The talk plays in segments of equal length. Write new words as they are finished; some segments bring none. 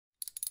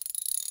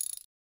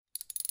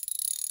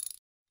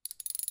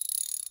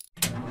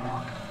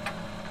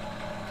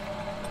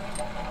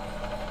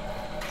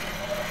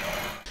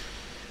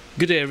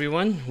Good day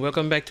everyone,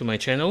 welcome back to my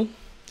channel.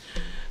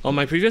 On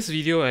my previous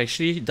video I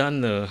actually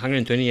done the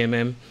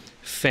 120mm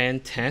fan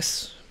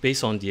test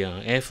based on their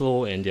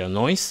airflow and their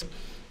noise.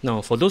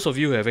 Now for those of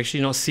you who have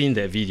actually not seen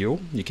that video,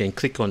 you can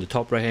click on the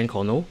top right hand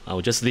corner. I'll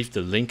just leave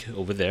the link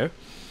over there.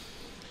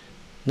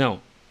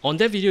 Now on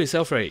that video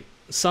itself, right,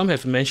 some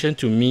have mentioned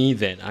to me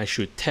that I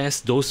should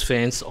test those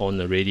fans on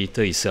the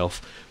radiator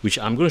itself, which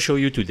I'm going to show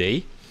you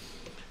today.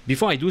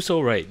 Before I do so,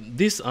 right,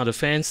 these are the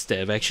fans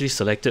that I've actually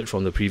selected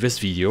from the previous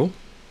video.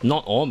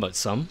 Not all, but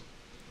some.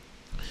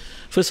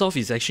 First off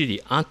is actually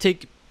the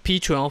Arctic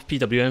P12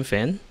 PWM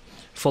fan,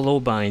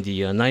 followed by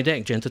the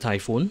Nidec Gentle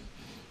Typhoon.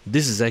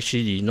 This is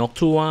actually the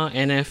Noctua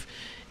NF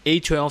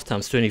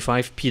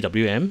A12x25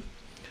 PWM.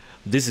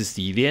 This is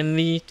the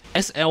Lian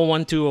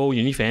SL120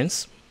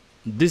 Unifans.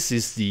 This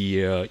is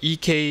the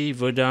EK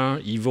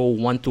Verdar Evo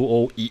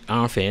 120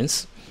 ER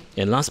fans.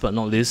 And last but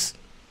not least,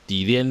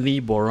 the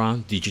Lian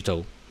Bora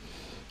Digital.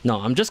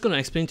 Now I'm just going to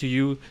explain to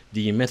you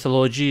the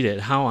methodology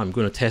that how I'm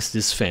going to test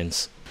these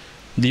fans.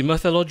 The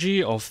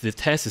methodology of the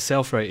test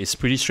itself, right, is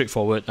pretty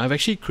straightforward. I've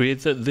actually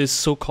created this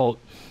so-called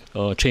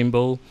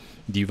chamber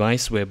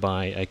device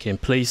whereby I can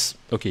place,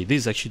 okay,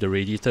 this is actually the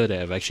radiator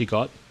that I've actually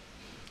got.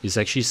 It's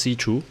actually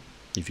see-through,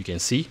 if you can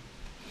see.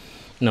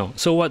 Now,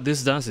 so what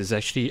this does is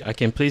actually I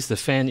can place the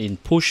fan in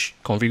push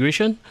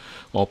configuration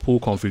or pull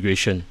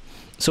configuration.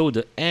 So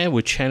the air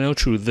will channel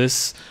through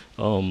this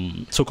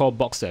so-called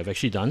box that I've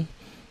actually done,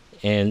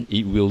 and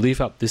it will lift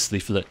up this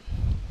leaflet.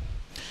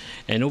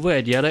 And over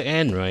at the other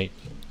end, right,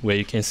 where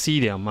you can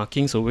see there are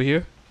markings over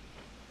here,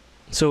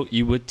 so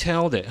it would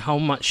tell that how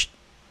much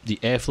the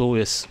airflow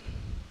is.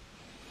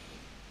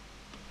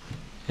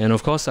 And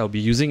of course I'll be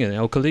using an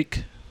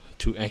alkalic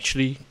to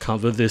actually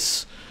cover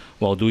this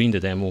while doing the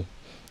demo,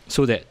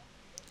 so that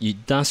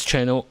it does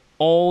channel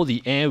all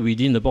the air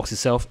within the box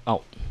itself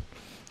out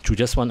through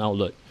just one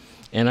outlet.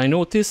 And I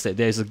noticed that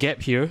there's a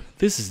gap here.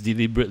 This is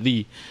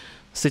deliberately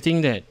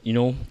stating that, you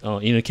know,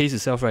 in the case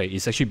itself, right,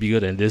 it's actually bigger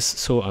than this,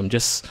 so I'm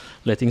just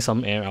letting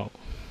some air out.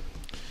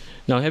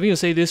 Now, having to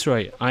say this,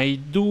 right, I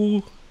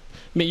do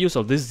make use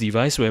of this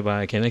device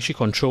whereby I can actually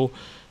control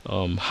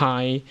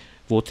high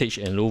voltage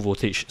and low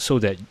voltage, so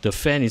that the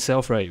fan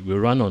itself, right, will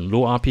run on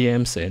low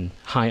RPMs and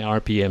high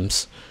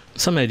RPMs.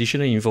 Some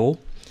additional info.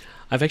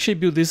 I've actually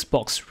built this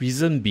box,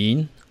 reason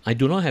being I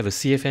do not have a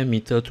CFM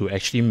meter to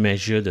actually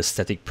measure the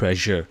static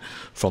pressure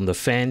from the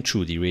fan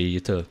through the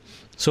radiator.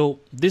 So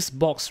this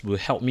box will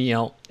help me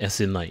out, as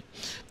in like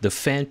the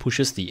fan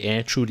pushes the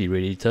air through the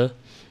radiator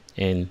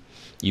and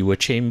it will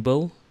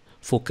chamber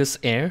focus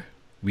air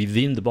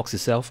within the box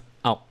itself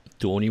out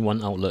to only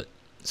one outlet.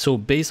 So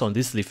based on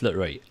this leaflet,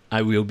 right,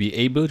 I will be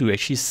able to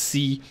actually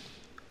see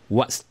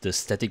what's the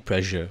static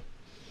pressure.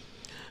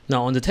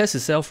 Now on the test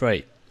itself,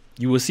 right,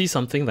 you will see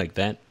something like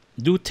that.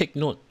 Do take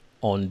note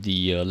on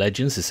the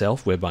legends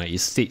itself, whereby it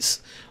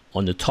states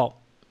on the top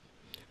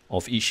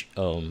of each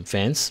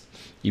fans,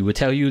 it will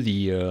tell you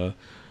the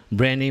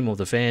brand name of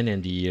the fan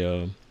and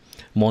the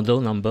model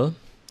number,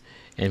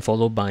 and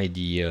followed by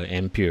the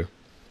ampere.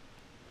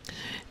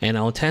 And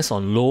I'll test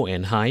on low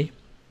and high.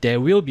 There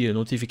will be a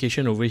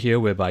notification over here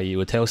whereby it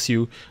will tell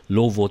you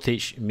low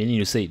voltage, meaning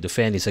to say the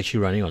fan is actually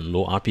running on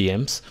low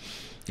RPMs,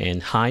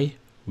 and high,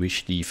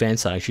 which the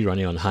fans are actually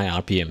running on high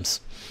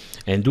RPMs.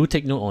 And do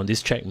take note on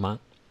this check mark.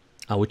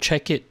 I will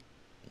check it,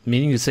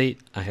 meaning to say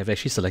I have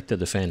actually selected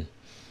the fan.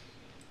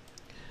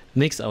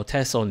 Next, I'll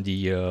test on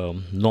the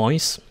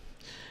noise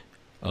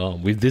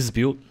with this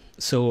build.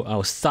 So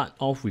I'll start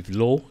off with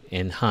low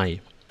and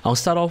high. I'll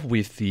start off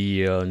with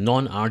the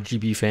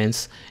non-RGB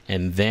fans,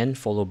 and then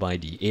followed by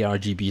the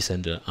ARGBs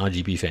and the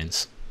RGB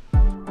fans.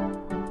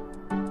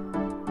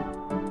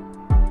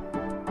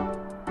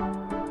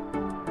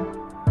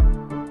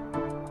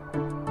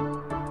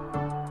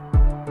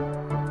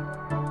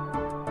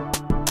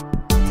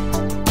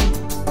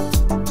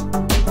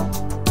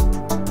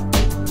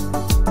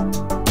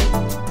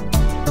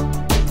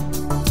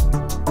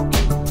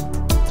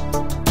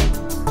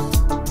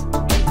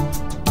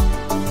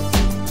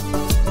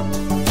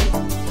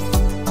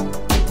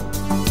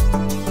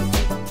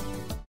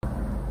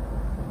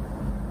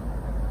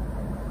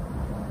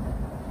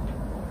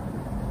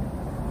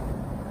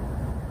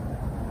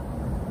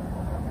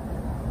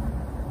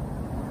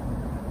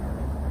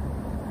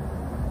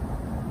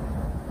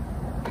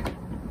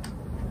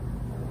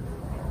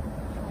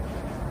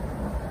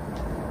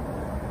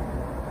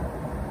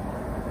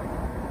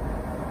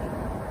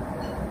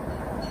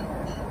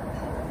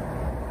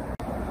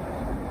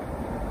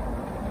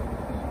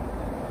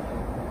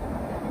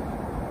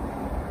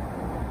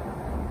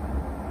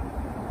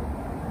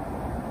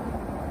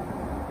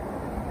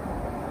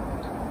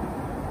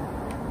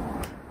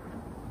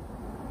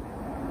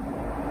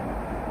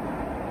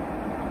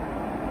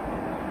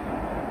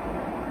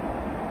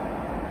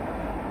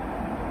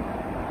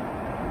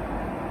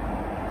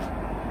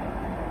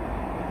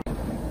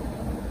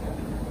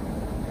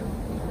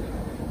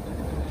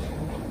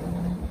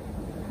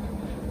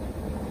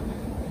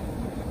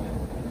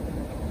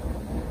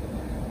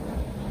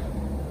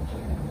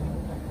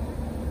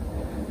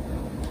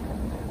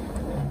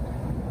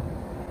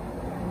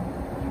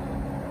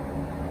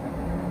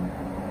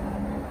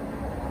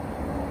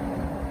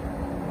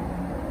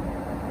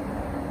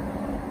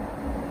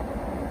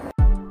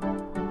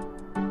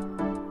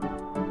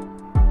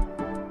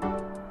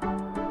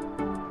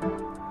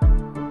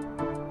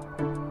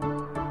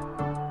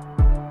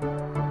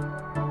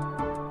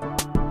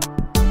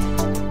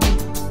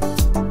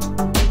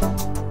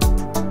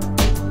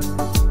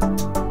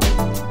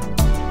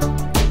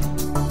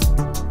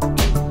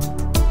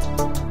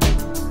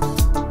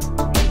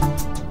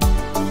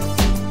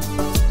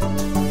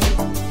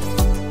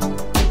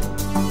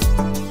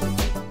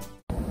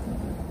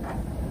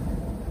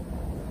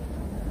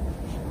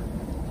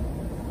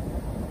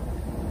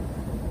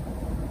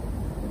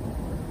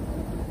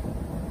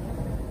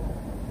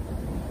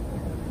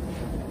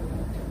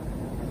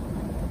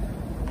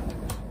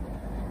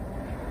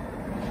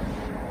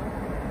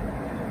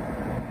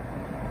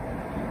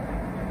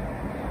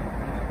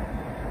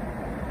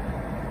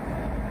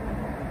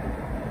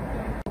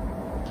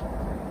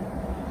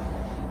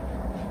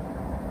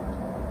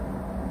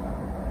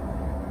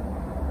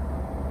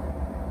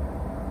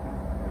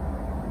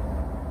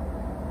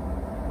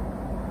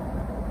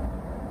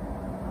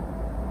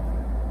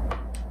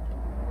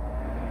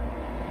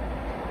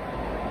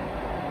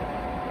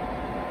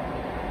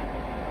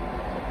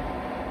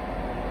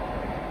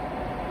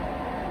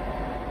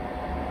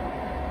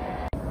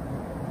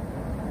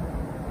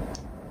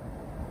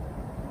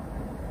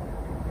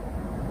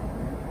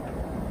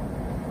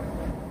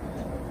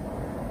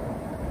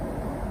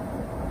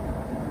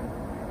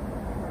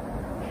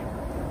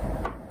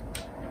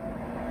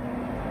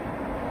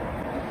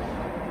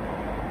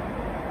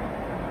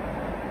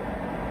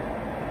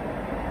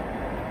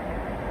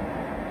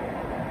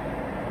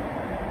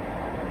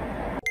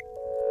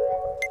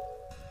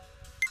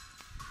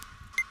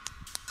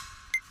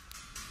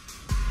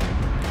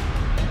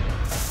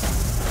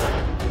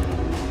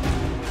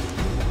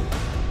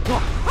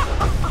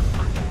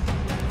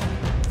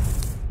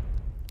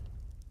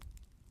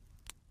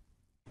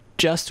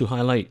 just to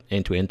highlight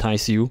and to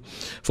entice you.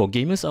 For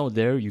gamers out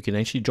there, you can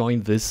actually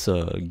join this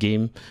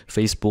game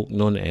Facebook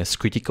known as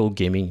Critical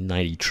Gaming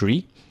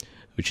 93,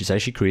 which is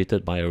actually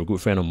created by a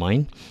good friend of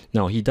mine.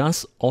 Now, he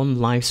does on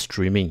live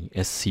streaming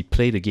as he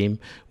play the game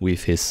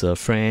with his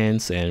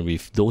friends and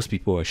with those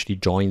people who actually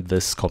joined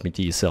this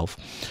community itself.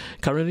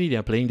 Currently, they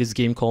are playing this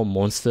game called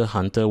Monster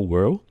Hunter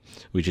World,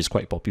 which is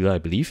quite popular, I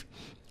believe.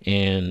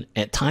 And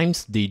at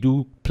times, they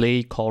do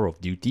play Call of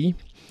Duty.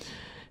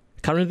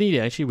 Currently,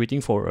 they're actually waiting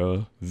for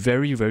a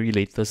very, very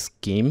latest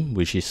game,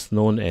 which is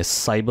known as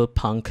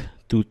Cyberpunk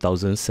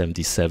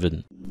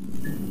 2077.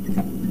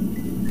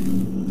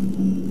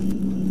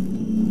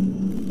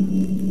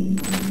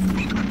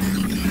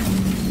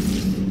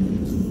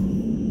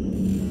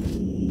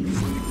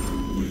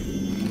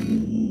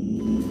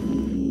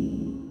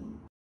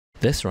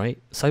 That's right,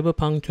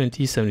 Cyberpunk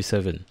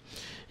 2077.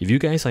 If you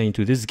guys are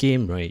into this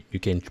game, right, you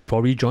can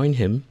probably join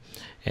him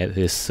at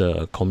his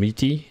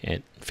community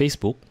at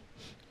Facebook,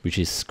 which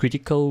is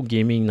Critical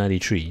Gaming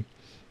 93.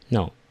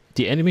 Now,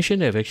 the animation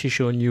that I've actually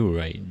shown you,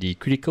 right, the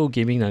Critical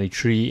Gaming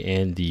 93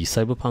 and the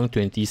Cyberpunk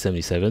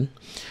 2077,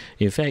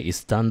 in fact,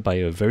 is done by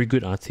a very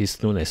good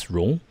artist known as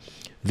Rong.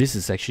 This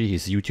is actually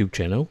his YouTube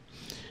channel.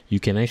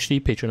 You can actually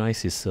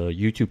patronize his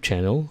YouTube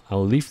channel.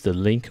 I'll leave the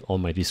link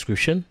on my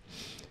description.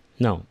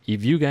 Now,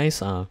 if you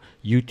guys are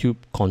YouTube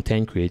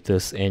content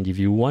creators and if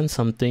you want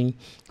something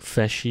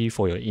flashy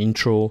for your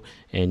intro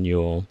and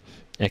your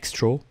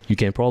extra, you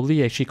can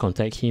probably actually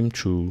contact him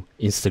through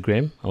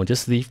Instagram. I'll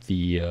just leave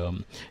the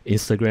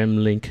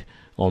Instagram link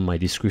on my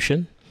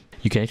description.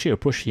 You can actually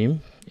approach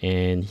him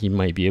and he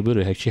might be able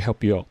to actually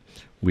help you out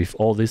with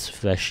all these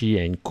flashy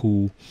and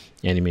cool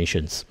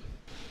animations.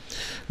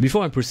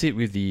 Before I proceed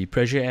with the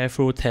pressure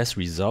airflow test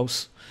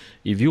results,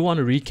 if you want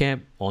to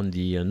recap on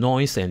the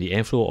noise and the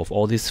airflow of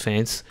all these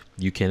fans,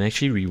 you can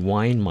actually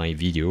rewind my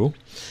video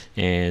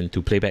and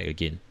to play back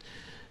again.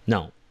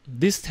 Now,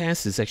 this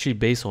test is actually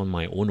based on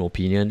my own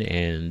opinion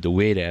and the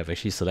way that I've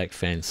actually select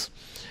fans.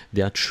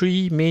 There are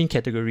three main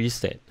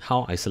categories that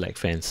how I select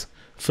fans.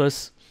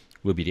 First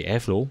will be the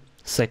airflow,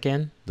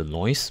 second, the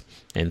noise,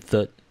 and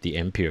third, the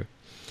ampere.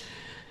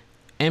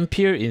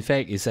 Ampere, in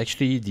fact, is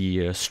actually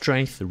the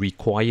strength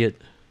required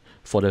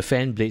for the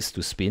fan blades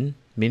to spin,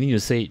 meaning to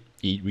say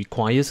it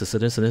requires a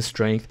certain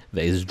strength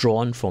that is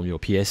drawn from your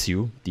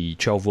PSU, the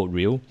 12-volt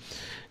rail,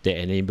 that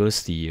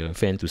enables the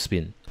fan to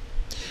spin.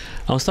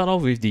 I'll start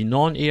off with the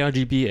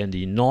non-ARGB and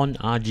the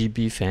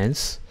non-RGB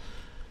fans,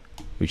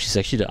 which is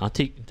actually the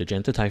Arctic, the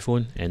Gentle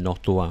Typhoon, and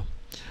Noctua.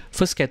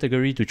 First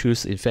category to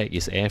choose, in fact,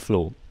 is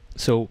airflow.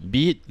 So,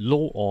 be it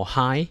low or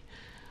high,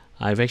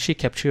 I've actually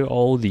captured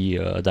all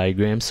the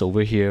diagrams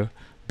over here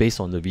based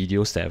on the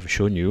videos that I've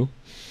shown you.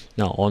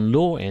 Now, on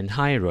low and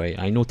high, right,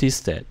 I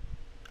noticed that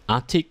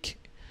Arctic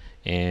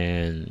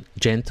and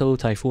Gentle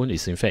Typhoon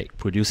is in fact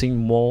producing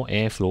more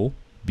airflow,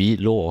 be it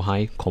low or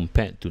high,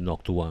 compared to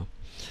Noctua.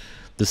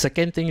 The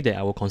second thing that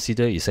I will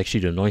consider is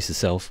actually the noise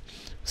itself.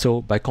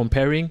 So by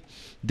comparing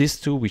these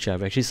two, which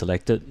I've actually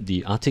selected,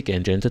 the Arctic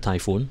and Gentle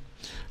Typhoon,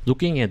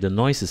 looking at the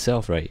noise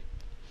itself, right,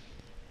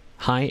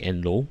 high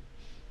and low,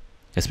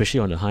 especially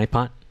on the high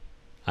part,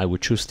 I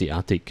would choose the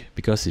Arctic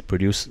because it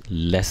produces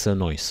lesser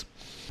noise.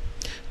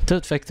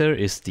 Third factor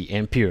is the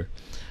ampere.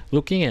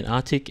 Looking at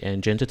Arctic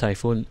and Gentle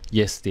Typhoon,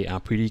 yes, they are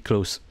pretty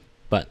close,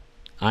 but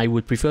I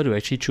would prefer to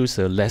actually choose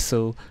a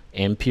lesser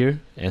ampere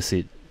as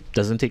it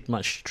doesn't take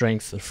much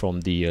strength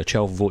from the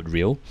 12-volt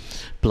rail.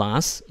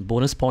 Plus,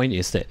 bonus point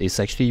is that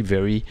it's actually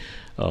very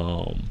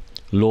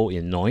low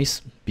in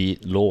noise, be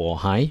it low or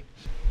high.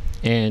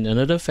 And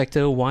another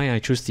factor why I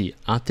choose the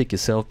Arctic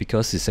itself,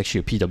 because it's actually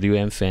a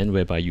PWM fan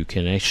whereby you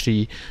can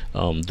actually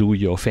do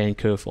your fan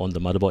curve on the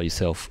motherboard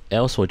itself.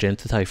 Else for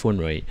Gentle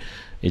Typhoon, right,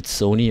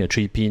 it's only a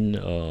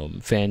 3-pin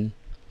fan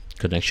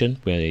connection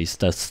where it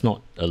does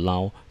not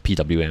allow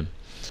PWM.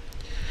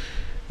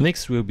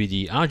 Next will be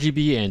the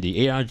RGB and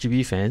the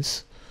ARGB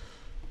fans,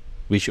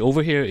 which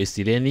over here is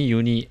the Lian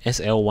Uni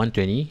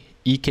SL120,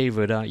 EK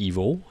Verda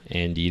Evo,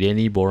 and the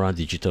Lian Bora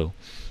Digital.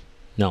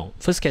 Now,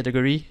 first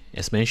category,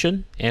 as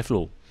mentioned,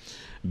 airflow.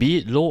 Be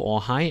it low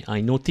or high,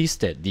 I noticed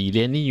that the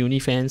Lian Uni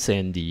fans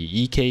and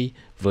the EK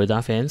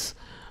Verda fans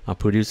are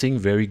producing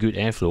very good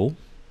airflow,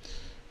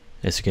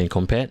 as you can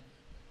compare,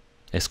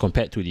 as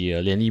compared to the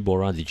Lian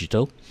Bora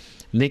Digital.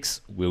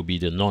 Next will be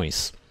the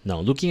noise. Now,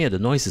 looking at the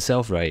noise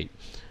itself, right,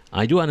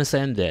 I do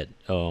understand that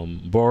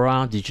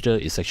Bora Digital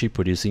is actually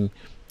producing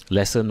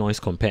lesser noise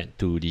compared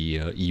to the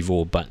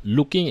Evo, but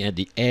looking at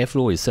the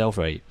airflow itself,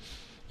 right,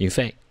 in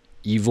fact,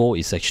 Evo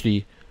is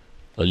actually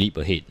a leap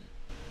ahead.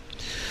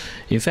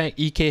 In fact,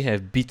 EK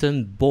have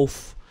beaten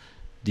both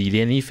the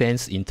Lian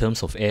fans in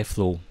terms of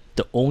airflow.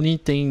 The only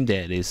thing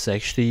that is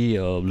actually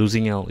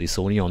losing out is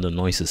only on the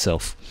noise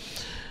itself.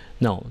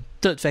 Now,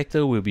 third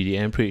factor will be the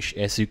amperage.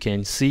 As you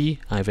can see,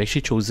 I've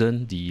actually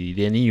chosen the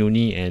Lian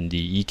Uni and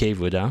the EK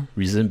Verda.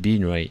 Reason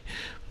being, right,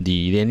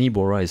 the Lian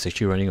Bora is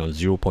actually running on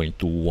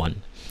 0.21.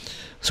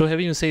 So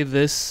having to say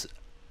this,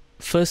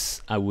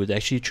 first I would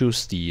actually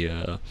choose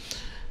the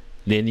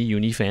Lian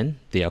Uni fan.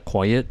 They are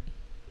quiet,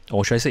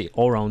 or should I say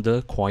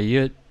all-rounder,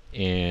 quiet,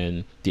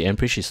 and the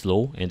amperage is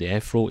low and the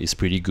airflow is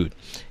pretty good.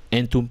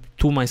 And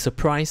to my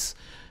surprise,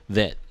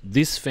 that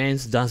these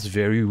fans does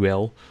very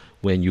well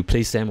when you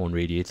place them on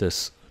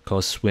radiators,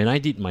 because when I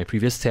did my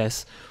previous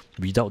test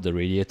without the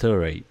radiator,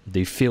 right,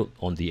 they failed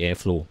on the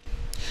airflow.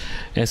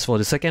 As for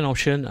the second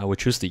option, I would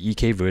choose the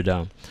EK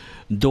Verda.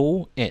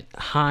 Though at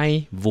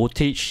high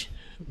voltage,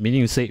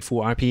 meaning to say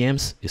full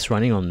RPMs, it's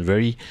running on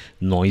very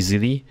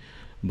noisily,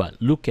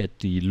 but look at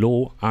the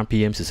low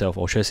RPMs itself,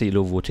 or should I say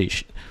low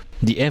voltage.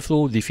 The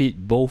airflow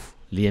defeat both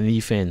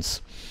Lian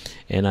fans,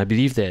 and I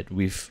believe that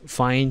with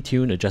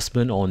fine-tuned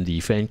adjustment on the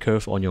fan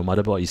curve on your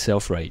motherboard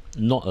itself, right,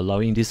 not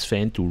allowing this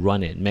fan to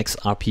run at max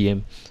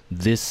RPM,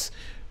 this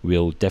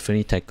will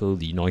definitely tackle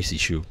the noise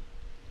issue.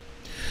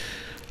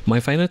 My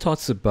final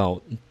thoughts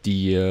about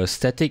the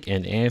static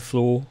and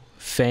airflow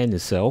fan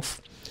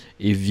itself.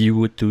 If you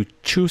were to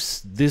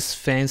choose these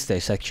fans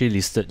that's actually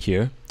listed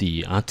here,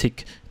 the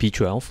Arctic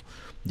P12,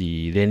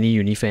 the Lian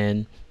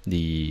Unifan,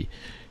 the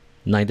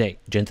Nidec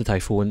Gentle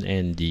Typhoon,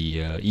 and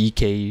the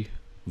EK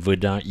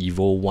Verda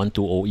Evo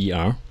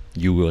 120ER,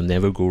 you will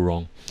never go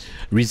wrong.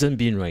 Reason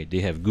being, right, they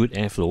have good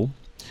airflow.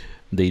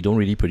 They don't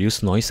really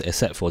produce noise,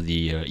 except for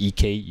the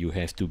EK. You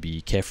have to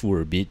be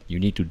careful a bit. You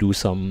need to do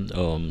some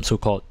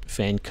so-called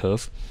fan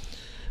curve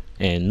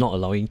and not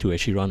allowing to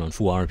actually run on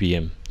full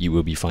RPM. You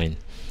will be fine.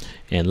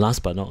 And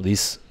last but not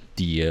least,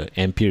 the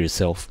Ampere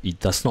itself. It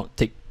does not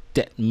take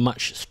that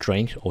much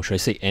strength, or should I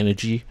say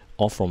energy,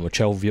 off from a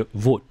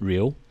 12-volt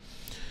rail,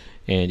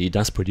 and it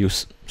does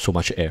produce so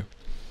much air.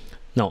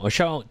 Now, a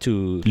shout out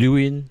to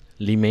Lian,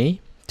 Limei,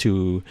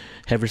 to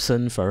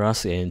Heverson,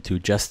 Faraz, and to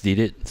Just Did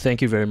It.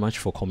 Thank you very much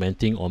for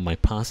commenting on my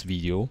past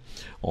video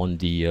on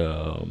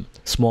the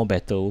small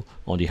battle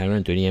on the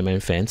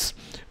 120mm fans,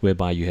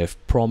 whereby you have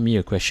prompted me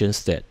a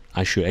questions that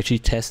I should actually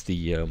test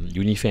the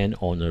Unifan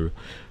on a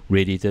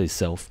radiator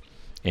itself.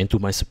 And to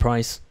my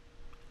surprise,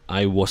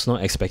 I was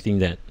not expecting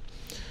that.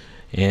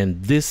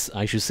 And this,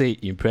 I should say,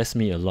 impressed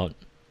me a lot.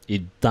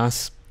 It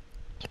does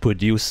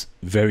produce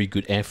very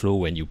good airflow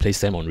when you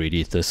place them on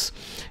radiators.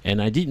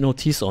 And I did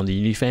notice on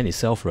the Unifan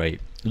itself, right,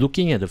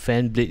 looking at the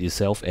fan blade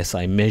itself, as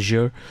I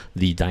measure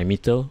the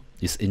diameter,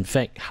 is in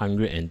fact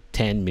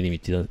 110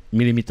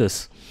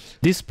 millimeters.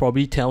 This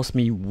probably tells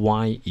me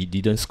why it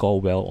didn't score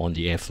well on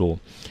the airflow.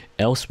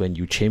 Else, when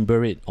you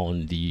chamber it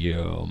on the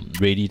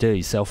radiator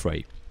itself,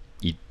 right,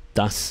 it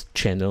does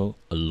channel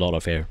a lot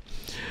of air.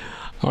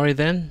 Alright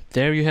then,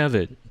 there you have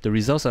it. The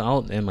results are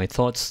out and my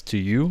thoughts to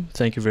you.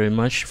 Thank you very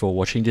much for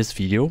watching this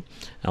video.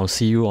 I'll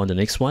see you on the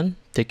next one.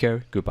 Take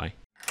care. Goodbye.